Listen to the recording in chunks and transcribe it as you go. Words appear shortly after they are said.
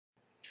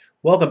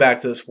Welcome back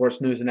to the Sports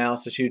News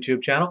Analysis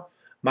YouTube channel.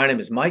 My name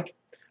is Mike.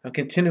 I'm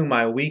continuing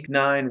my Week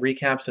 9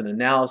 recaps and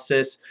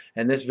analysis,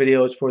 and this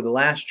video is for the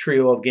last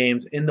trio of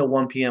games in the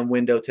 1 p.m.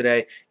 window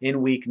today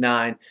in Week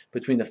 9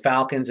 between the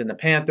Falcons and the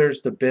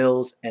Panthers, the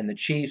Bills and the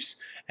Chiefs,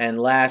 and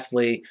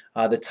lastly,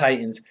 the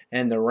Titans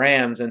and the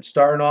Rams. And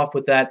starting off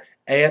with that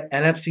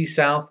NFC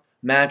South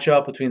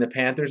matchup between the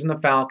Panthers and the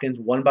Falcons,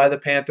 won by the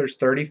Panthers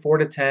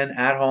 34-10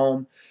 at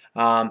home.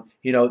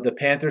 The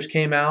Panthers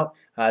came out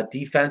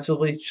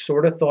defensively,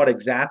 sort of thought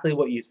exactly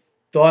what you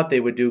thought they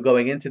would do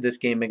going into this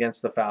game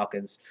against the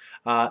Falcons,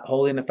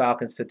 holding the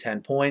Falcons to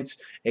 10 points,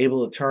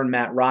 able to turn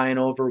Matt Ryan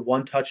over,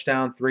 1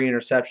 touchdown, 3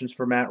 interceptions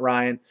for Matt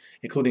Ryan,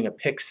 including a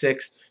pick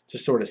 6 to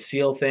sort of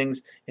seal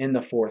things in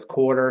the fourth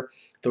quarter.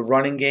 The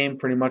running game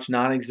pretty much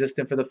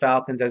non-existent for the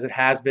Falcons, as it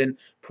has been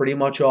pretty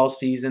much all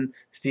season.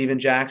 Steven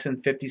Jackson,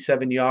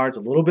 57 yards,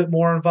 a little bit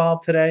more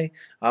involved today,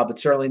 but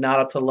certainly not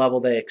up to the level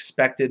they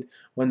expected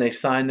when they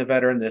signed the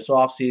veteran this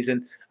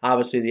offseason.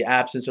 Obviously, the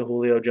absence of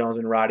Julio Jones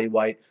and Roddy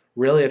White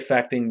really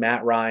affecting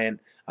Matt Ryan.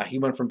 He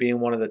went from being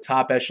one of the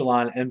top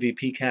echelon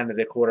MVP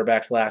candidate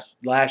quarterbacks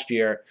last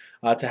year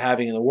to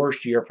having the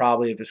worst year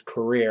probably of his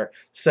career.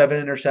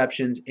 7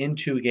 interceptions in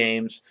 2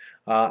 games.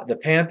 The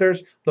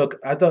Panthers, look,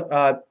 I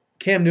thought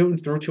Cam Newton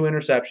threw 2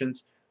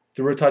 interceptions,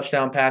 threw a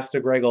touchdown pass to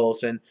Greg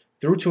Olsen,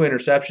 threw 2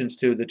 interceptions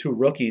to the 2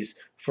 rookies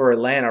for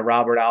Atlanta,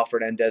 Robert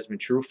Alford and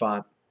Desmond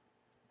Trufant.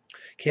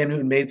 Cam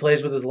Newton made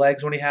plays with his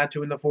legs when he had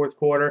to in the fourth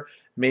quarter,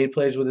 made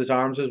plays with his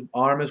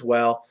arm as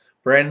well.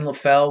 Brandon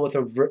LaFell with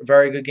a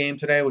very good game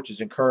today, which is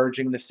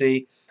encouraging to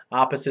see.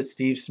 Opposite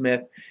Steve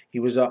Smith, he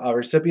was a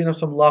recipient of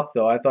some luck,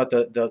 though. I thought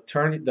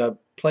the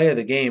play of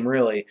the game,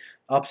 really,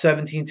 up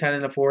 17-10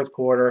 in the fourth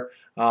quarter.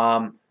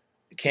 Cam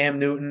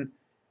Newton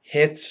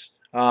hits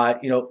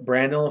Brandon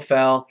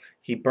LaFell.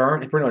 He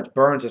pretty much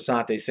burns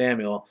Asante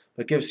Samuel,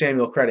 but give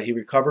Samuel credit. He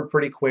recovered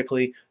pretty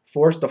quickly,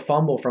 forced a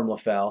fumble from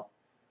LaFell.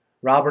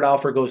 Robert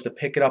Alford goes to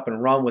pick it up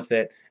and run with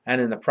it, and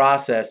in the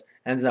process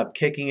ends up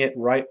kicking it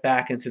right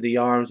back into the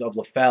arms of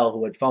LaFell,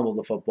 who had fumbled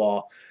the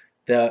football.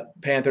 The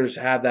Panthers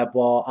have that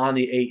ball on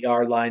the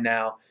 8-yard line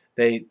now.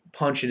 They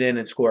punch it in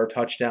and score a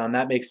touchdown.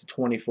 That makes it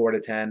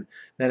 24-10.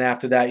 Then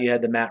after that, you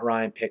had the Matt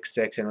Ryan pick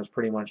 6, and it was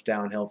pretty much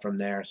downhill from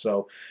there.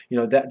 So,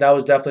 that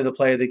was definitely the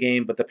play of the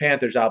game. But the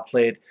Panthers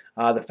outplayed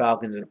the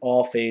Falcons in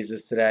all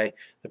phases today.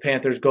 The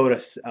Panthers go to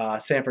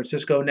San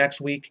Francisco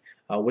next week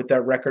with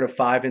that record of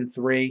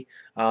 5-3,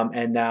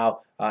 and now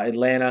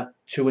Atlanta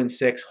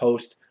 2-6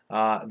 host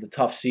the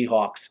tough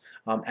Seahawks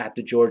at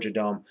the Georgia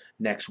Dome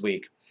next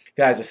week.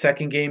 Guys, the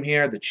second game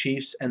here, the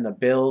Chiefs and the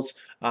Bills.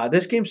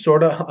 This game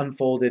sort of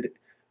unfolded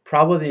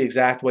probably the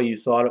exact way you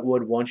thought it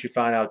would once you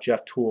found out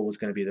Jeff Tuel was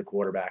going to be the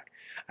quarterback.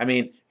 I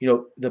mean,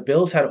 the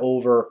Bills had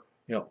over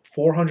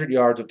 400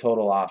 yards of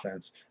total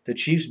offense. The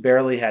Chiefs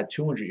barely had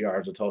 200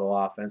 yards of total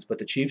offense, but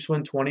the Chiefs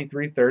win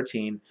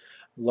 23-13,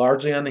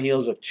 largely on the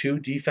heels of 2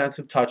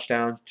 defensive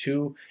touchdowns,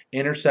 2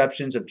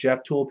 interceptions of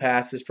Jeff Tuel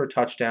passes for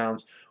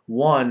touchdowns,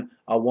 1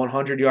 a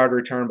 100-yard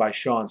return by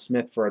Sean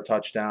Smith for a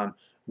touchdown,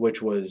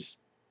 which was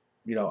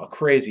a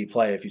crazy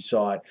play if you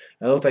saw it.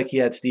 It looked like he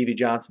had Stevie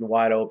Johnson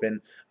wide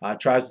open,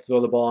 tries to throw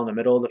the ball in the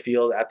middle of the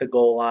field at the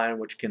goal line,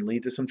 which can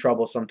lead to some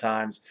trouble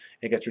sometimes.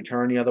 It gets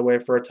returned the other way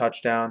for a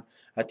touchdown.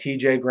 A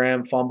T.J.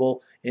 Graham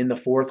fumble in the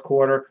fourth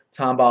quarter.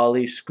 Tamba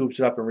Ali scoops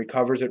it up and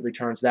recovers it,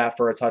 returns that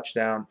for a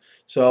touchdown.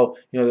 So,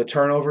 the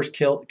turnovers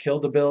killed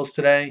the Bills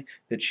today.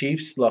 The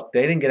Chiefs, look,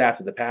 they didn't get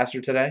after the passer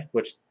today,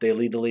 which they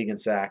lead the league in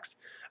sacks.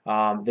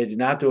 They did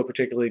not do a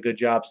particularly good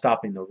job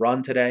stopping the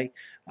run today.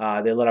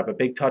 They let up a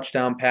big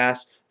touchdown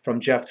pass from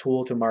Jeff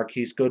Tuel to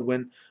Marquise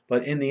Goodwin.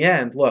 But in the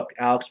end, look,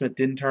 Alex Smith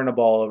didn't turn the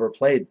ball over,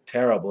 played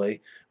terribly,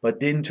 but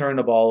didn't turn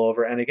the ball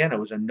over. And again, it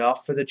was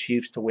enough for the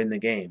Chiefs to win the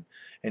game.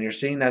 And you're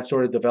seeing that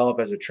sort of develop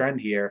as a trend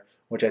here,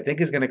 which I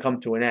think is going to come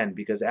to an end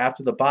because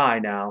after the bye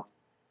now,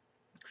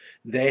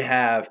 they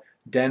have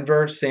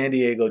Denver, San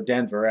Diego,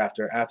 Denver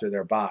after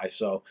their bye.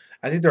 So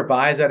I think their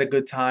bye is at a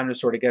good time to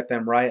sort of get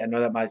them right. I know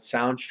that might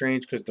sound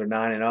strange because they're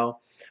 9-0,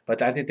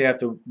 but I think they have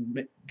to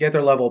get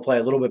their level of play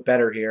a little bit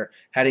better here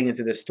heading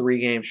into this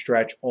 3-game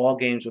stretch, all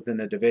games within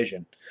the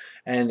division.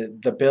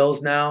 And the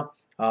Bills now,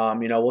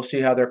 we'll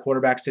see how their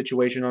quarterback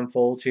situation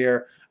unfolds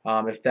here.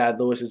 If Thad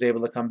Lewis is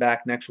able to come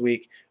back next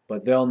week,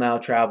 but they'll now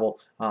travel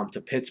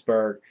to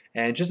Pittsburgh.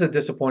 And just a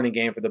disappointing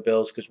game for the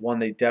Bills because, one,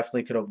 they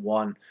definitely could have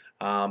won.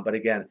 But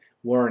again,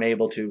 weren't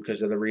able to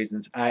because of the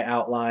reasons I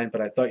outlined.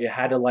 But I thought you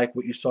had to like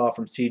what you saw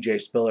from C.J.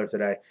 Spiller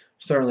today.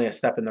 Certainly a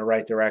step in the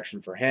right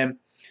direction for him.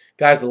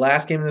 Guys, the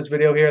last game in this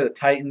video here, the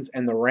Titans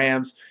and the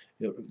Rams.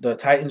 The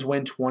Titans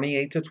win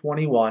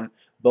 28-21.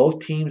 Both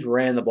teams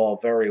ran the ball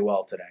very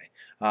well today.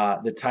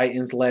 The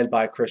Titans led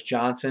by Chris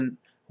Johnson,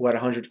 who had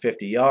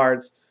 150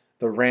 yards.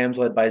 The Rams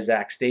led by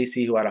Zach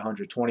Stacy, who had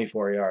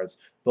 124 yards.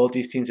 Both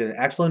these teams did an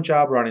excellent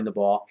job running the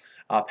ball.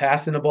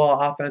 Passing the ball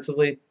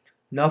offensively,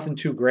 nothing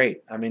too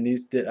great. I mean,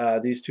 these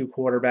 2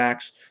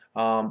 quarterbacks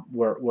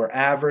were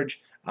average.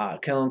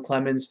 Kellen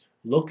Clemens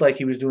looked like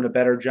he was doing a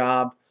better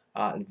job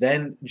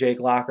Then Jake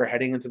Locker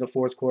heading into the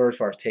fourth quarter as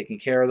far as taking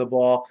care of the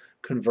ball,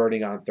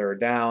 converting on third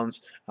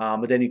downs.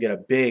 But then you get a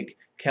big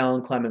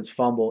Kellen Clemens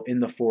fumble in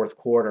the fourth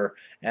quarter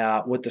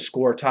with the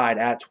score tied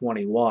at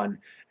 21.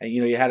 And,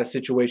 you had a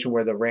situation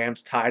where the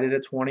Rams tied it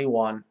at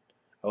 21,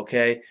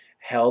 okay,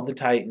 held the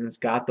Titans,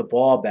 got the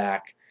ball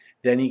back.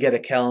 Then you get a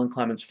Kellen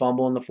Clemens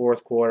fumble in the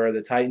fourth quarter.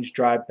 The Titans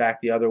drive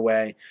back the other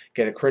way,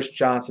 get a Chris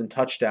Johnson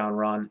touchdown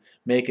run,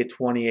 make it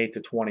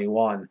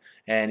 28-21.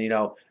 And,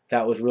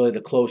 that was really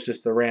the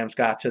closest the Rams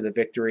got to the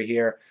victory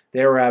here.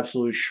 They were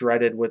absolutely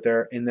shredded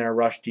in their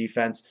rush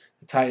defense.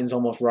 The Titans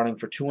almost running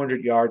for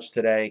 200 yards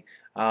today.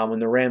 When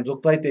the Rams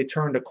looked like they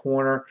turned a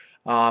corner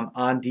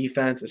on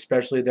defense,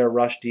 especially their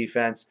rush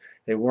defense.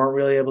 They weren't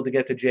really able to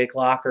get to Jake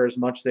Locker as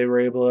much as they were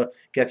able to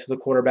get to the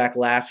quarterback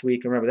last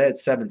week. Remember, they had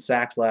 7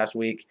 sacks last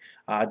week.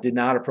 Did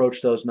not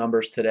approach those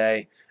numbers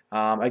today.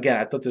 Again,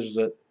 I thought this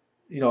was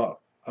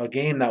a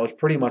game that was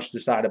pretty much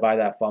decided by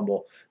that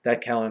fumble,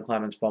 that Kellen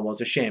Clemens fumble.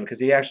 It's a shame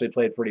because he actually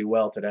played pretty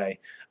well today.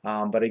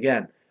 But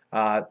again,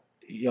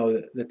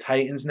 the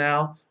Titans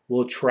now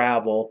will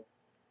travel,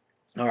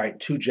 all right,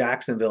 to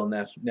Jacksonville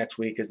next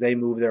week as they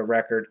move their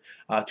record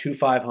to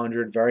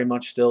 500, very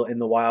much still in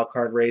the wild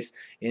card race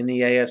in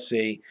the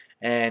AFC.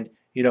 And,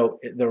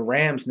 the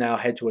Rams now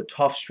head to a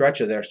tough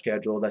stretch of their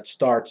schedule that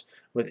starts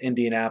with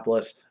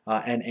Indianapolis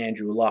and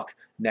Andrew Luck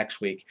next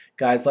week.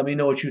 Guys, let me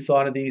know what you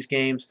thought of these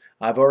games.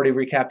 I've already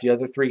recapped the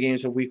other 3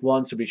 games of week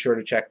 1, so be sure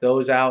to check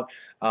those out.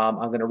 I'm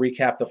going to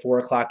recap the 4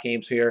 o'clock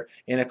games here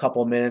in a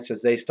couple minutes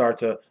as they start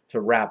to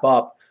wrap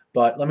up.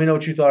 But let me know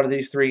what you thought of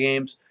these 3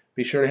 games.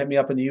 Be sure to hit me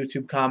up in the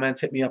YouTube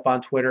comments. Hit me up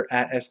on Twitter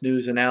at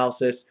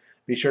SNewsAnalysis.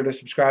 Be sure to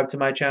subscribe to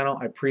my channel.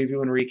 I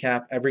preview and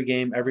recap every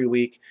game every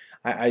week.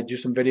 I do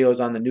some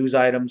videos on the news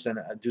items and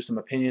I do some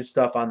opinion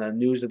stuff on the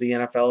news of the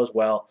NFL as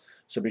well.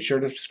 So be sure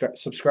to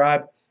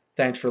subscribe.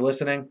 Thanks for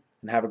listening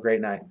and have a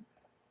great night.